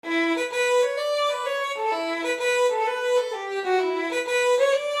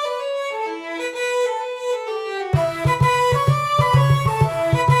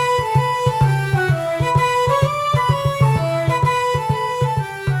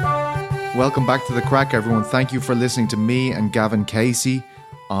Welcome back to The Crack, everyone. Thank you for listening to me and Gavin Casey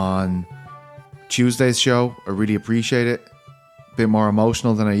on Tuesday's show. I really appreciate it. A bit more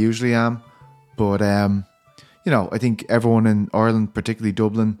emotional than I usually am. But, I think everyone in Ireland, particularly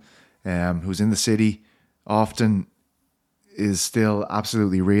Dublin, who's in the city, often is still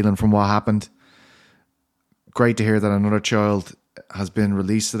absolutely reeling from what happened. Great to hear that another child has been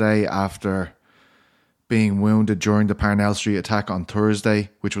released today after being wounded during the Parnell Street attack on Thursday,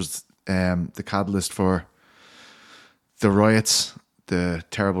 which was the catalyst for the riots, the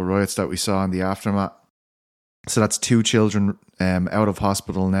terrible riots that we saw in the aftermath. So that's 2 children out of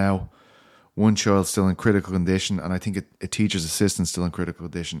hospital now. 1 child still in critical condition, and I think a teacher's assistant still in critical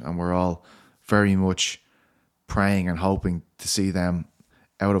condition. And we're all very much praying and hoping to see them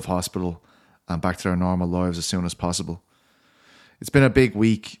out of hospital and back to their normal lives as soon as possible. It's been a big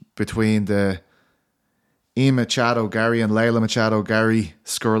week between the Ian Machado Garry and Layla Machado Garry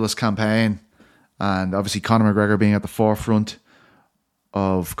scurrilous campaign, and obviously Conor McGregor being at the forefront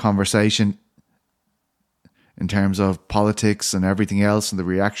of conversation in terms of politics and everything else and the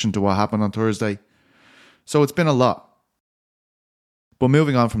reaction to what happened on Thursday. So it's been a lot. But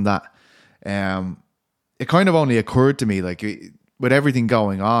moving on from that, it kind of only occurred to me, like, with everything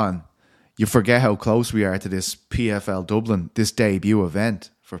going on, you forget how close we are to this PFL Dublin, this debut event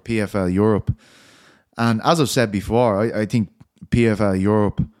for PFL Europe. And as I've said before, I think PFL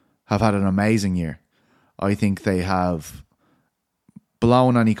Europe have had an amazing year. I think they have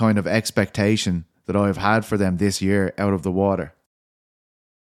blown any kind of expectation that I've had for them this year out of the water.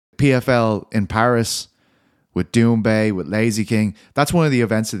 PFL in Paris with Doumbé, with Lazy King, that's one of the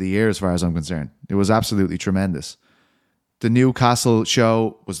events of the year as far as I'm concerned. It was absolutely tremendous. The Newcastle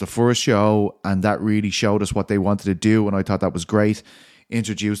show was the first show, and that really showed us what they wanted to do, and I thought that was great.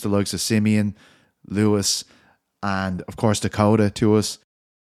 Introduced the likes of Simeon, Lewis, and of course Dakota to us.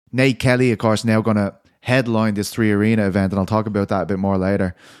 Nate Kelly, of course, now going to headline this 3 Arena event, and I'll talk about that a bit more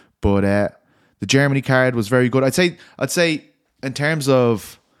later. But the Germany card was very good. I'd say in terms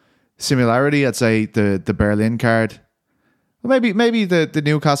of similarity, I'd say the Berlin card, maybe the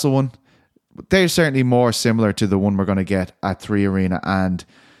Newcastle one. They're certainly more similar to the one we're going to get at 3 Arena. And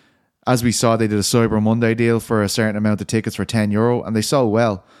as we saw, they did a Cyber Monday deal for a certain amount of tickets for €10, and they sold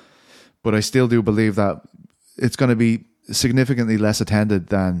well. But I still do believe that it's going to be significantly less attended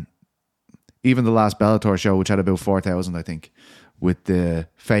than even the last Bellator show, which had about 4,000, I think, with the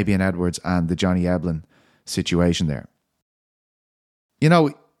Fabian Edwards and the Johnny Eblin situation there. You know,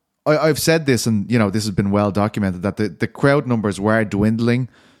 I've said this, and, you know, this has been well documented, that the crowd numbers were dwindling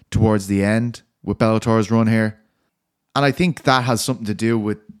towards the end with Bellator's run here. And I think that has something to do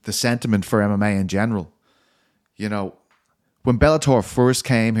with the sentiment for MMA in general. You know, when Bellator first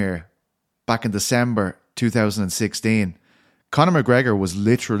came here, back in December 2016, Conor McGregor was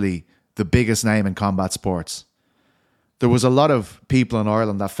literally the biggest name in combat sports. There was a lot of people in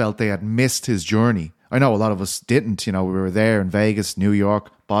Ireland that felt they had missed his journey. I know a lot of us didn't. You know, we were there in Vegas, New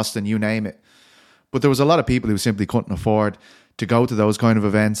York, Boston, you name it. But there was a lot of people who simply couldn't afford to go to those kind of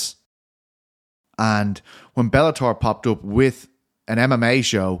events. And when Bellator popped up with an MMA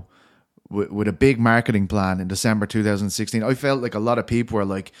show with a big marketing plan in December 2016, I felt like a lot of people were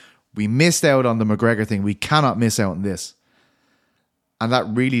like, we missed out on the McGregor thing. We cannot miss out on this. And that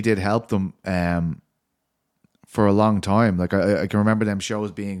really did help them for a long time. Like I can remember them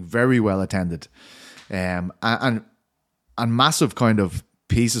shows being very well attended, and massive kind of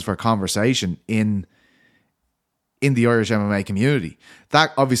pieces for conversation in the Irish MMA community.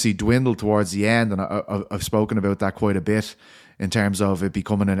 That obviously dwindled towards the end, and I've spoken about that quite a bit in terms of it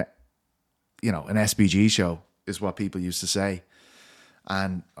becoming an SBG show is what people used to say.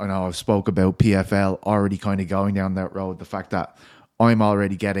 And I know I've spoke about PFL already kind of going down that road. The fact that I'm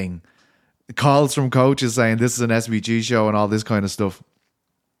already getting calls from coaches saying this is an SBG show and all this kind of stuff.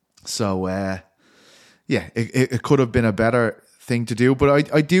 So, it could have been a better thing to do.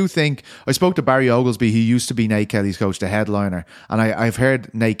 But I do think, I spoke to Barry Oglesby, who used to be Nate Kelly's coach, the headliner. And I've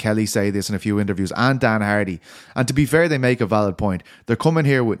heard Nate Kelly say this in a few interviews, and Dan Hardy. And to be fair, they make a valid point. They're coming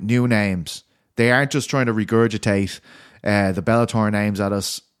here with new names. They aren't just trying to regurgitate the Bellator names at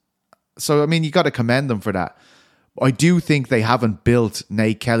us. So, I mean, you got to commend them for that. I do think they haven't built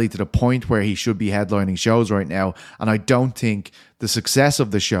Nate Kelly to the point where he should be headlining shows right now. And I don't think the success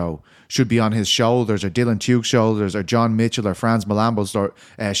of the show should be on his shoulders, or Dylan Tuke's shoulders, or John Mitchell or Franz Malambo's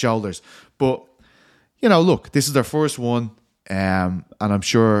shoulders. But, you know, look, this is their first one, and I'm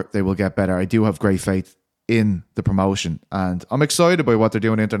sure they will get better. I do have great faith in the promotion, and I'm excited by what they're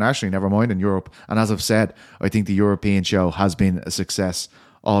doing internationally, never mind in Europe. And as I've said, I think the European show has been a success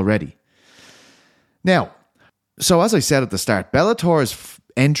already. Now, so as I said at the start, Bellator's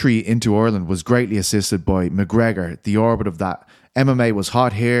entry into Ireland was greatly assisted by McGregor, the orbit of that. MMA was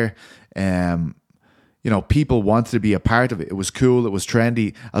hot here. People wanted to be a part of it. It was cool. It was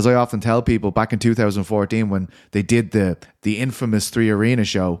trendy. As I often tell people, back in 2014 when they did the infamous 3 Arena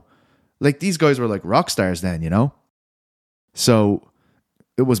show, like these guys were like rock stars then, So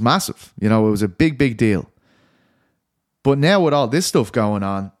it was massive. It was a big, big deal. But now with all this stuff going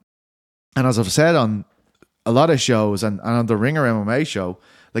on, and as I've said on a lot of shows and on the Ringer MMA show,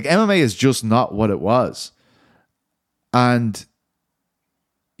 like MMA is just not what it was. And,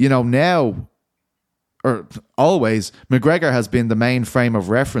 now or always, McGregor has been the main frame of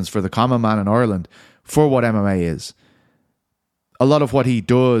reference for the common man in Ireland for what MMA is. A lot of what he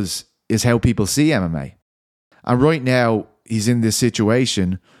does is how people see MMA. And right now, he's in this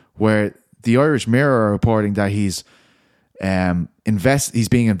situation where the Irish Mirror are reporting that he's being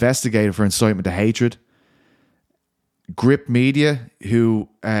investigated for incitement to hatred. Grip Media, who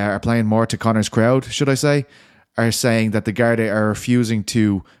are playing more to Conor's crowd, should I say, are saying that the Garda are refusing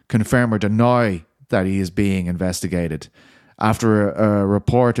to confirm or deny that he is being investigated after a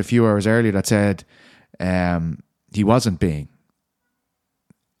report a few hours earlier that said he wasn't being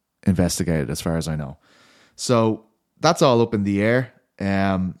investigated, as far as I know. So that's all up in the air.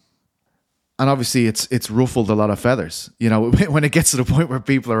 And obviously it's ruffled a lot of feathers. When it gets to the point where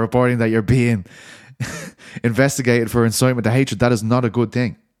people are reporting that you're being investigated for incitement to hatred, that is not a good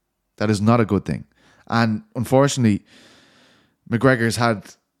thing. That is not a good thing. And unfortunately, McGregor's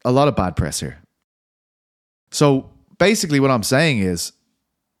had a lot of bad press here. So basically what I'm saying is,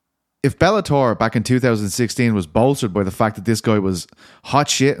 if Bellator back in 2016 was bolstered by the fact that this guy was hot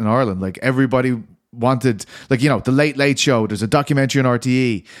shit in Ireland, like everybody wanted, the Late Late Show, there's a documentary on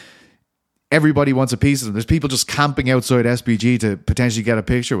RTE, everybody wants a piece of them. There's people just camping outside SBG to potentially get a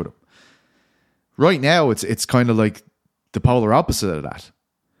picture with him. Right now, it's kind of like the polar opposite of that.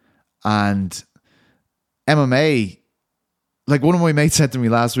 And MMA, like one of my mates said to me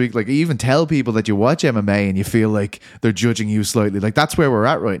last week, like you even tell people that you watch MMA and you feel like they're judging you slightly. Like that's where we're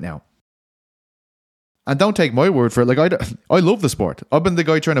at right now. And don't take my word for it. Like I love the sport. I've been the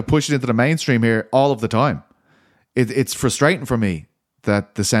guy trying to push it into the mainstream here all of the time. It's frustrating for me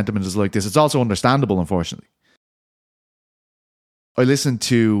that the sentiment is like this. It's also understandable, unfortunately. I listened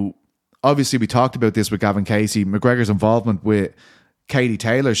to, obviously we talked about this with Gavin Casey, McGregor's involvement with Katie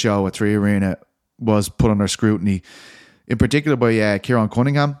Taylor's show at 3 Arena was put under scrutiny, in particular by Kieran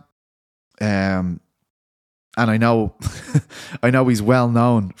Cunningham. And I know he's well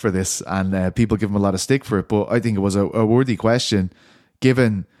known for this, and people give him a lot of stick for it, but I think it was a worthy question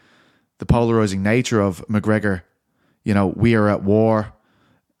given the polarizing nature of McGregor. We are at war,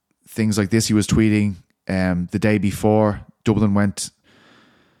 things like this he was tweeting the day before Dublin went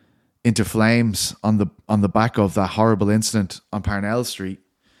into flames on the back of that horrible incident on Parnell Street.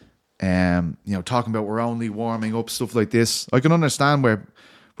 Talking about we're only warming up, stuff like this. I can understand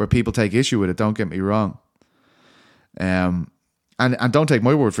where people take issue with it, don't get me wrong. And don't take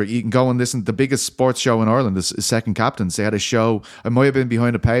my word for it. You can go and listen. The biggest sports show in Ireland is Second Captains. They had a show. I might have been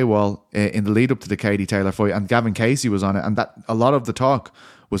behind a paywall in the lead up to the Katie Taylor fight, and Gavin Casey was on it. And that a lot of the talk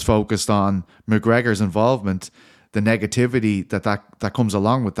was focused on McGregor's involvement, the negativity that comes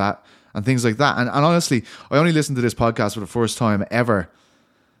along with that, and things like that. And honestly, I only listened to this podcast for the first time ever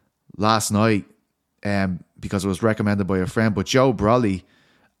last night because it was recommended by a friend. But Joe Brolly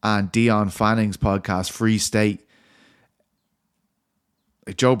and Dion Fanning's podcast, Free State,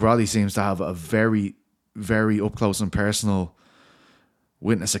 Joe Brolly seems to have a very, very up close and personal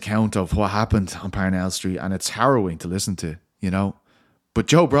witness account of what happened on Parnell Street, and it's harrowing to listen to, But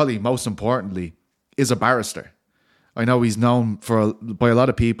Joe Brolly, most importantly, is a barrister. I know he's known by a lot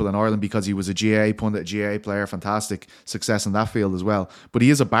of people in Ireland because he was a GA pundit, a GA player, fantastic success in that field as well. But he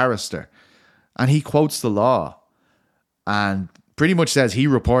is a barrister, and he quotes the law and pretty much says he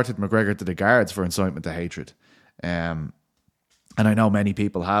reported McGregor to the guards for incitement to hatred. And I know many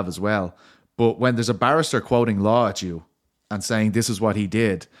people have as well. But when there's a barrister quoting law at you and saying this is what he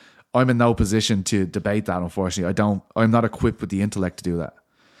did, I'm in no position to debate that, unfortunately. I'm not equipped with the intellect to do that.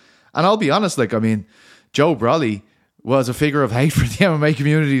 And I'll be honest, Joe Brolly was a figure of hate for the MMA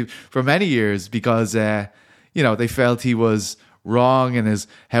community for many years because, they felt he was wrong in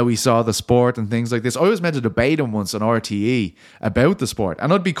how he saw the sport and things like this. I was meant to debate him once on RTE about the sport,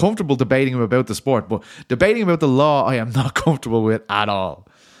 and I'd be comfortable debating him about the sport, but debating about the law, I am not comfortable with at all.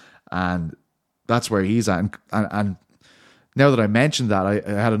 And that's where he's at. And now that I mentioned that, I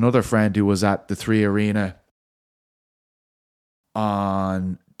had another friend who was at the 3 Arena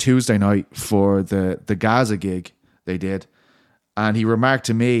on Tuesday night for the Gaza gig they did, and he remarked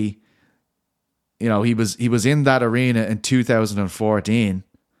to me he was in that arena in 2014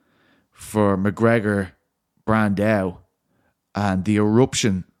 for McGregor Brandao, and the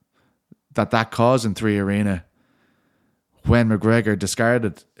eruption that caused in 3 Arena when McGregor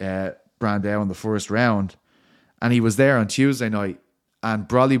discarded Brandao in the first round. And he was there on Tuesday night, and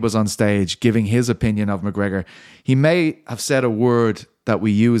Brawley was on stage giving his opinion of McGregor. He may have said a word that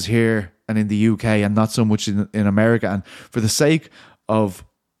we use here and in the UK and not so much in America. And for the sake of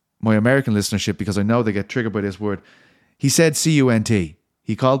my American listenership, because I know they get triggered by this word, he said C-U-N-T.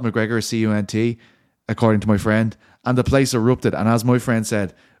 He called McGregor a C-U-N-T, according to my friend, and the place erupted. And as my friend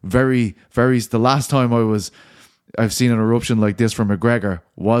said, the last time I've seen an eruption like this from McGregor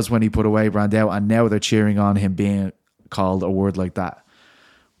was when he put away Brandao, and now they're cheering on him being called a word like that,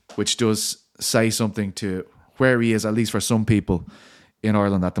 which does say something to where he is, at least for some people in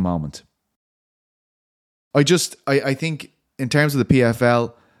Ireland at the moment. I think in terms of the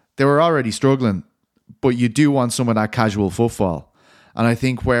PFL, they were already struggling, but you do want some of that casual football. And I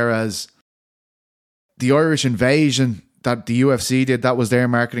think whereas the Irish invasion that the UFC did, that was their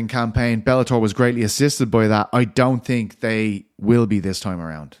marketing campaign, Bellator was greatly assisted by that. I don't think they will be this time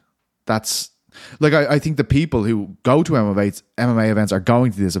around. That's like, I think the people who go to MMA events are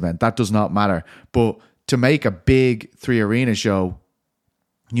going to this event. That does not matter. But to make a big 3 Arena show,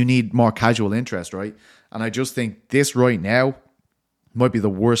 you need more casual interest, right? And I just think this right now might be the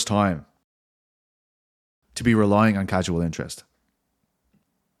worst time to be relying on casual interest.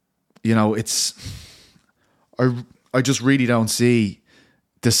 I just really don't see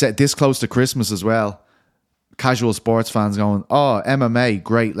this close to Christmas as well. Casual sports fans going, oh, MMA,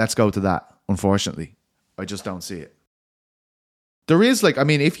 great, let's go to that. Unfortunately, I just don't see it. There is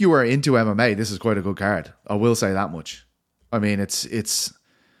if you are into MMA, this is quite a good card. I will say that much. I mean, it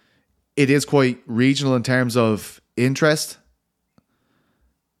is quite regional in terms of interest.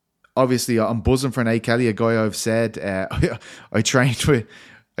 Obviously, I'm buzzing for Nate Kelly, a guy I've said I trained with.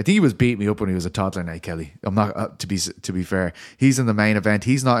 I think he was beating me up when he was a toddler, Nate Kelly. I'm not, to be fair. He's in the main event.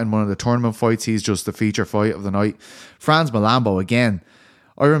 He's not in one of the tournament fights. He's just the feature fight of the night. Franz Malambo, again.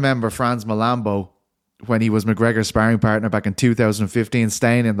 I remember Franz Malambo when he was McGregor's sparring partner back in 2015,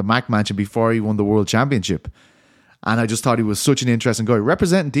 staying in the Mac Mansion before he won the World Championship. And I just thought he was such an interesting guy,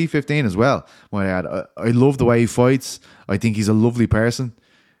 representing D15 as well. I love the way he fights. I think he's a lovely person.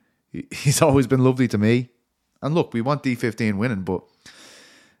 He's always been lovely to me. And look, we want D15 winning, but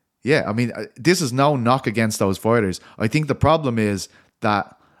yeah, I mean, this is no knock against those fighters. I think the problem is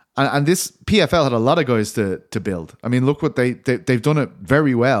that, and this PFL had a lot of guys to build. I mean, look what they've done it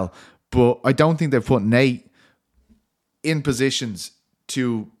very well, but I don't think they've put Nate in positions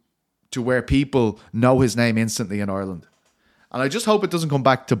to where people know his name instantly in Ireland. And I just hope it doesn't come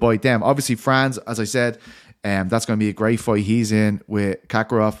back to bite them. Obviously, Franz, as I said, that's going to be a great fight he's in with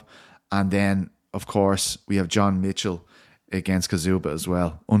Kakarov. And then, of course, we have John Mitchell against Kazuba as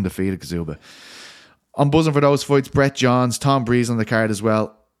well. Undefeated Kazuba. I'm buzzing for those fights. Brett Johns, Tom Breeze on the card as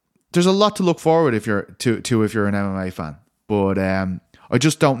well. There's a lot to look forward if you're an MMA fan. But I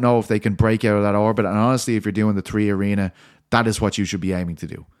just don't know if they can break out of that orbit. And honestly, if you're doing the 3 Arena, that is what you should be aiming to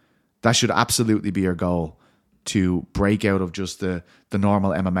do. That should absolutely be your goal, to break out of just the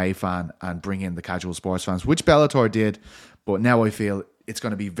normal MMA fan and bring in the casual sports fans, which Bellator did. But now I feel it's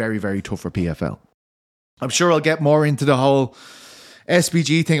going to be very, very tough for PFL. I'm sure I'll get more into the whole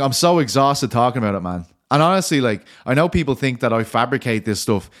SBG thing. I'm so exhausted talking about it, man. And honestly, I know people think that I fabricate this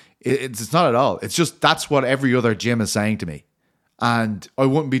stuff. It's not at all. It's just that's what every other gym is saying to me. And I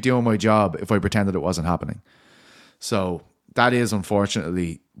wouldn't be doing my job if I pretended it wasn't happening. So that is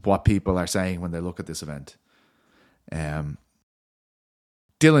unfortunately what people are saying when they look at this event. Dylan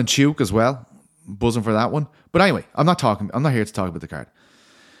Chuk as well. Buzzing for that one. But anyway, I'm not here to talk about the card.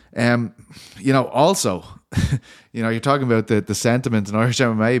 Also, you're talking about the sentiment in Irish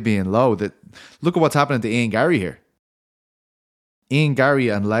MMA being low. That look at what's happening to Ian Garry here. Ian Garry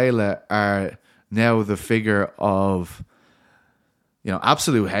and Layla are now the figure of,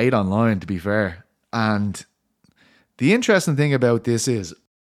 absolute hate online, to be fair. And the interesting thing about this is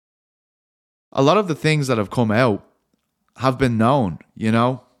a lot of the things that have come out have been known,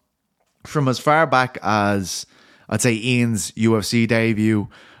 from as far back as, I'd say, Ian's UFC debut.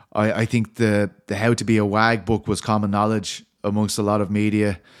 I think the How to Be a Wag book was common knowledge amongst a lot of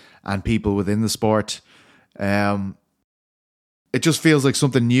media and people within the sport. It just feels like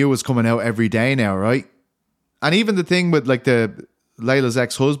something new is coming out every day now, right? And even the thing with the Layla's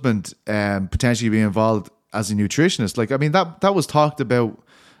ex-husband potentially being involved as a nutritionist, that was talked about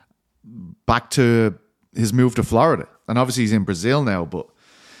back to his move to Florida. And obviously he's in Brazil now, but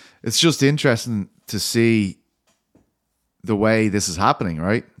it's just interesting to see the way this is happening,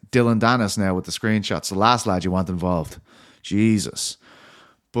 right? Dylan Dennis now with the screenshots. The last lad you want involved. Jesus.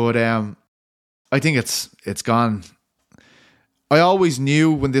 But I think it's gone. I always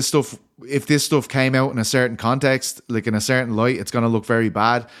knew when if this stuff came out in a certain context, like in a certain light, it's going to look very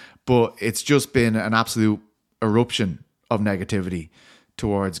bad. But it's just been an absolute eruption of negativity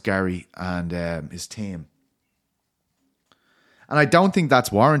towards Garry and his team. And I don't think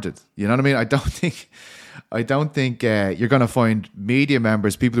that's warranted. You know what I mean? I don't think you're going to find media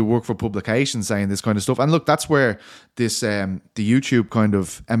members, people who work for publications saying this kind of stuff. And look, that's where this the YouTube kind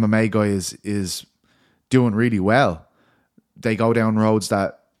of MMA guy is doing really well. They go down roads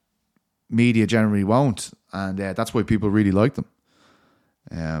that media generally won't, and that's why people really like them.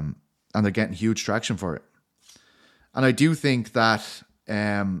 And they're getting huge traction for it. And I do think that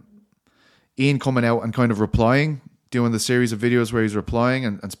Ian coming out and kind of replying, doing the series of videos where he's replying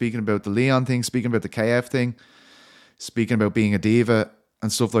and speaking about the Leon thing, speaking about the KF thing, speaking about being a diva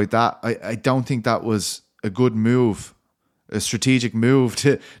and stuff like that. I don't think that was a good move, a strategic move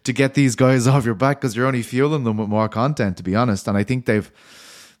to get these guys off your back, because you're only fueling them with more content, to be honest. And I think they've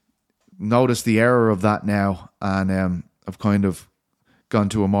noticed the error of that now and have kind of gone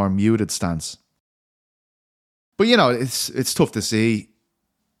to a more muted stance. But, you know, it's tough to see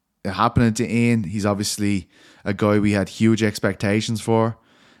it happening to Ian. He's obviously a guy we had huge expectations for.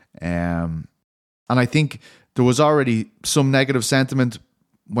 And I think there was already some negative sentiment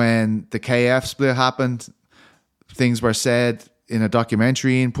when the KF split happened. Things were said in a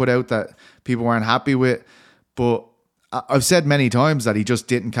documentary Ian put out that people weren't happy with. But I've said many times that he just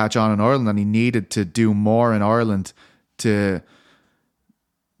didn't catch on in Ireland and he needed to do more in Ireland to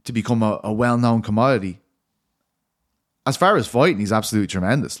become a well-known commodity. As far as fighting, he's absolutely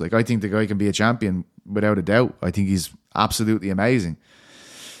tremendous. Like, I think the guy can be a champion without a doubt. I think he's absolutely amazing.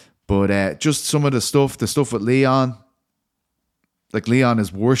 But just some of the stuff with Leon, like Leon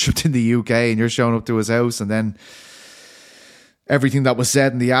is worshipped in the UK and you're showing up to his house, and then everything that was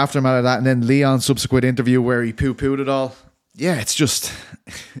said in the aftermath of that, and then Leon's subsequent interview where he poo-pooed it all. Yeah, it's just,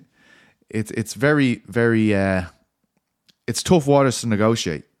 it's very, very, it's tough waters to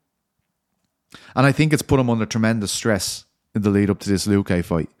negotiate. And I think it's put him under tremendous stress in the lead up to this Luque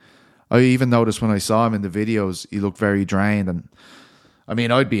fight. I even noticed when I saw him in the videos, he looked very drained. And I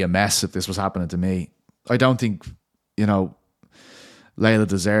mean, I'd be a mess if this was happening to me. I don't think, you know, Layla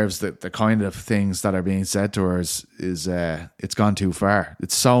deserves the kind of things that are being said to her is it's gone too far.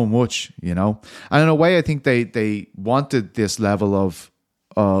 It's so much, you know. And in a way, I think they wanted this level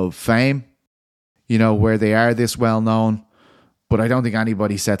of fame, you know, where they are this well known. But I don't think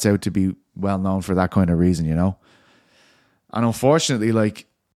anybody sets out to be well known for that kind of reason, you know. And unfortunately, like,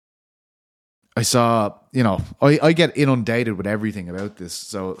 I saw, you know, I get inundated with everything about this.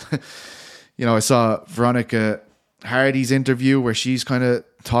 So, you know, I saw Veronica Hardy's interview where she's kind of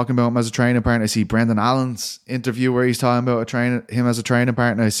talking about him as a training partner. I see Brendan Allen's interview where he's talking about him as a training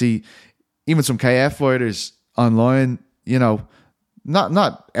partner. I see even some KF fighters online, you know,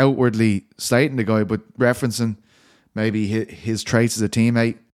 not outwardly slating the guy, but referencing maybe his traits as a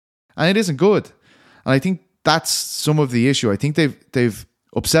teammate. And it isn't good. And I think that's some of the issue. I think they've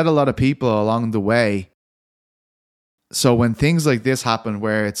upset a lot of people along the way. So when things like this happen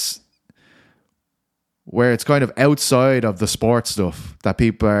where it's kind of outside of the sports stuff that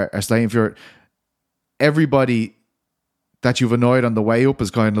people are slating for, everybody that you've annoyed on the way up is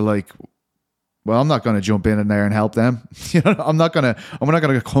kind of like, well, I'm not going to jump in there and help them. You know, I'm not going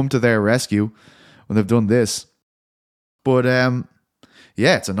to come to their rescue when they've done this. But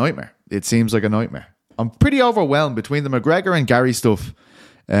yeah, it's a nightmare. It seems like a nightmare. I'm pretty overwhelmed between the McGregor and Garry stuff.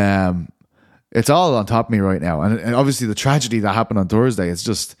 It's all on top of me right now. And obviously the tragedy that happened on Thursday, it's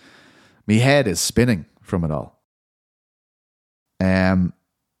just, my head is spinning from it all.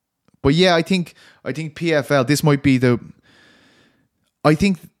 But yeah, I think PFL, this might be I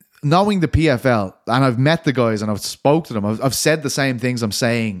think knowing the PFL, and I've met the guys and I've spoke to them, I've said the same things I'm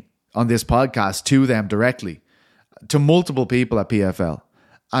saying on this podcast to them directly, to multiple people at PFL.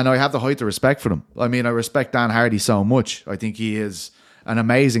 And I have the height of respect for them. I mean, I respect Dan Hardy so much. I think he is an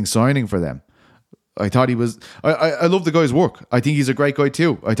amazing signing for them. I thought he was... I love the guy's work. I think he's a great guy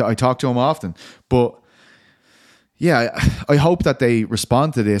too. I talk to him often. But yeah, I hope that they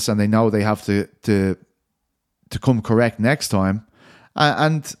respond to this and they know they have to come correct next time.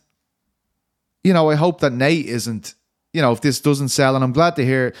 And, you know, I hope that Nate isn't... You know, if this doesn't sell, and I'm glad to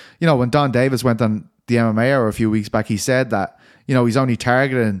hear... You know, when Don Davis went on the MMA Hour a few weeks back, he said that, you know, he's only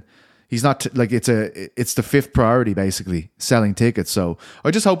targeting... He's not like it's the fifth priority, basically, selling tickets. So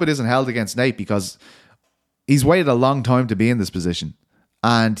I just hope it isn't held against Nate, because he's waited a long time to be in this position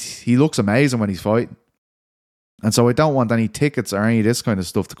and he looks amazing when he's fighting. And so I don't want any tickets or any of this kind of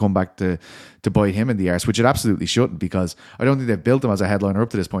stuff to come back to bite him in the arse, which it absolutely shouldn't, because I don't think they've built him as a headliner up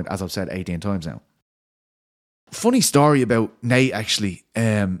to this point, as I've said 18 times now. Funny story about Nate, actually.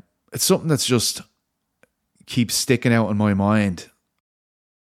 It's something that's just keeps sticking out in my mind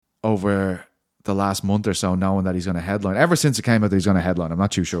over the last month or so, knowing that he's going to headline. Ever since it came out that he's going to headline, I'm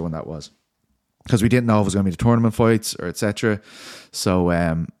not too sure when that was, because we didn't know if it was going to be the tournament fights or etc. So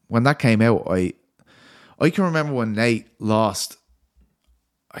when that came out, I can remember when Nate lost.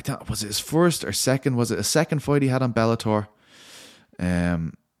 I thought, was it his first or second? Was it a second fight he had on Bellator?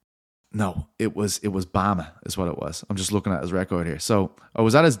 No, it was Bama is what it was. I'm just looking at his record here. So I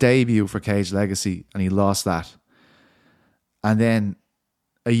was at his debut for Cage Legacy and he lost that. And then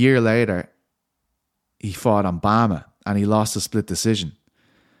a year later, he fought on Bama and he lost a split decision.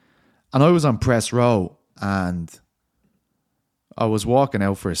 And I was on press row and I was walking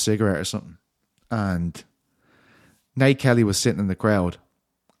out for a cigarette or something. And Nate Kelly was sitting in the crowd.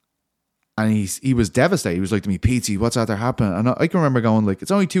 And he was devastated. He was like to me, Petesy, what's out there happening? And I can remember going, like,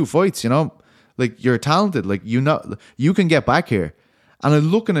 it's only 2 fights, you know? Like, you're talented. Like, you know, you can get back here. And I'm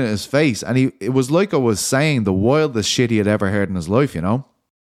looking at his face, and it was like I was saying the wildest shit he had ever heard in his life, you know?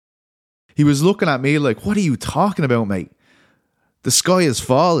 He was looking at me like, what are you talking about, mate? The sky is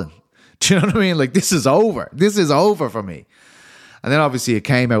falling. Do you know what I mean? Like, this is over. This is over for me. And then obviously it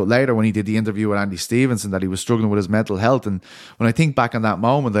came out later when he did the interview with Andy Stevenson that he was struggling with his mental health. And when I think back on that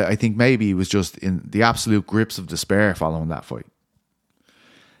moment, I think maybe he was just in the absolute grips of despair following that fight.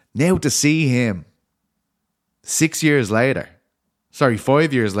 Now to see him 5 years later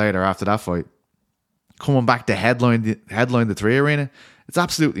after that fight, coming back to headline the 3 Arena, it's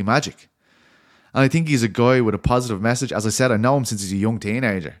absolutely magic. And I think he's a guy with a positive message. As I said, I know him since he's a young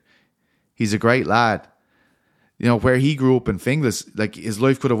teenager. He's a great lad. You know, where he grew up in Finglas, like, his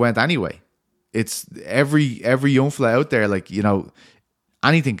life could have went anyway. It's every young fella out there, like, you know,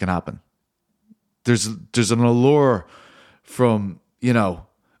 anything can happen. There's an allure from, you know,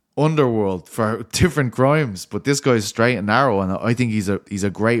 underworld for different crimes, but this guy's straight and narrow, and I think he's a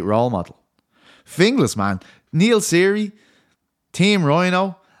great role model. Finglas, man. Neil Seary, Team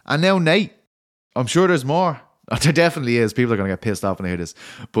Rhino, and now Nate. I'm sure there's more. There definitely is. People are going to get pissed off when they hear this.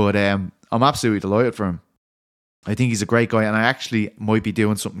 But I'm absolutely delighted for him. I think he's a great guy, and I actually might be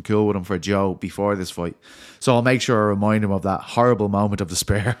doing something cool with him for Joe before this fight. So I'll make sure I remind him of that horrible moment of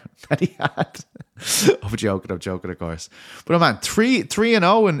despair that he had. I'm joking, of course. But man,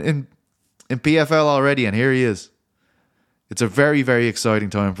 3-0 in PFL already, and here he is. It's a very, very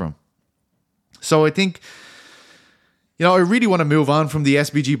exciting time for him. So I think, you know, I really want to move on from the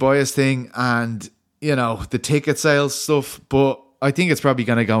SBG bias thing and, you know, the ticket sales stuff, but I think it's probably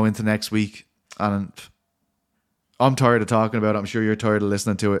going to go into next week, and I'm tired of talking about it. I'm sure you're tired of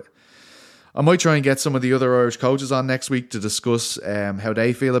listening to it. I might try and get some of the other Irish coaches on next week to discuss how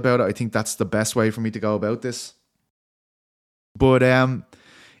they feel about it. I think that's the best way for me to go about this. But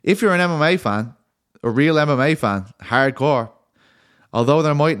if you're an MMA fan, a real MMA fan, hardcore, although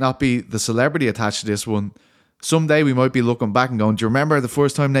there might not be the celebrity attached to this one, someday we might be looking back and going, do you remember the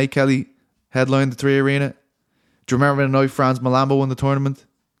first time Nate Kelly headlined the 3 Arena? Do you remember the night Franz Malambo won the tournament?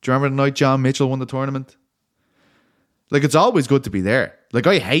 Do you remember the night John Mitchell won the tournament? Like, it's always good to be there. Like,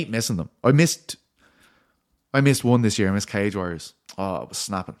 I hate missing them. I missed one this year. I missed Cage Warriors. Oh, it was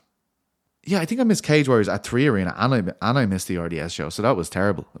snapping. Yeah, I think I missed Cage Warriors at 3 Arena and I missed the RDS show. So that was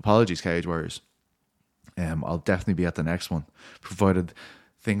terrible. Apologies, Cage Warriors. I'll definitely be at the next one, provided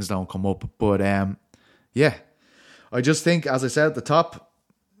things don't come up. But yeah, I just think, as I said at the top,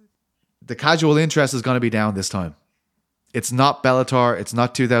 the casual interest is going to be down this time. It's not Bellator. It's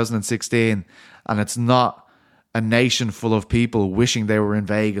not 2016. And it's not a nation full of people wishing they were in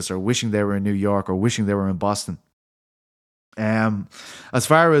Vegas or wishing they were in New York or wishing they were in Boston. As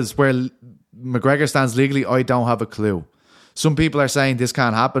far as where McGregor stands legally, I don't have a clue. Some people are saying this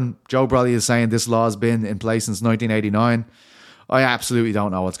can't happen. Joe Brolly is saying this law has been in place since 1989. I absolutely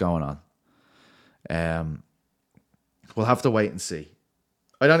don't know what's going on. We'll have to wait and see.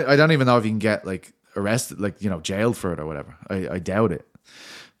 I don't even know if you can get, like, arrested, like, you know, jailed for it or whatever. I doubt it.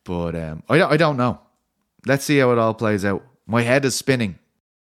 But I don't know. Let's see how it all plays out. My head is spinning.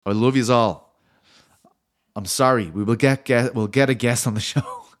 I love yous all. I'm sorry. We'll get a guest on the show.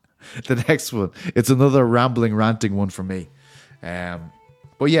 The next one. It's another rambling, ranting one for me.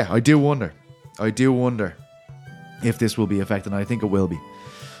 But yeah, I do wonder if this will be affected, and I think it will be.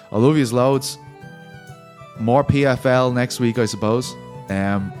 I love yous loads. More PFL next week, I suppose.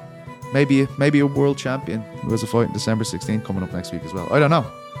 Maybe a world champion who has a fight in December 16th coming up next week as well. I don't know.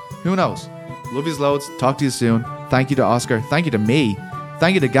 Who knows? Love yous loads. Talk to you soon. Thank you to Oscar. Thank you to me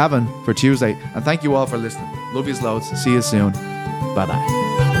Thank you to Gavin for Tuesday, and thank you all for listening. Love yous loads. See you soon. Bye bye.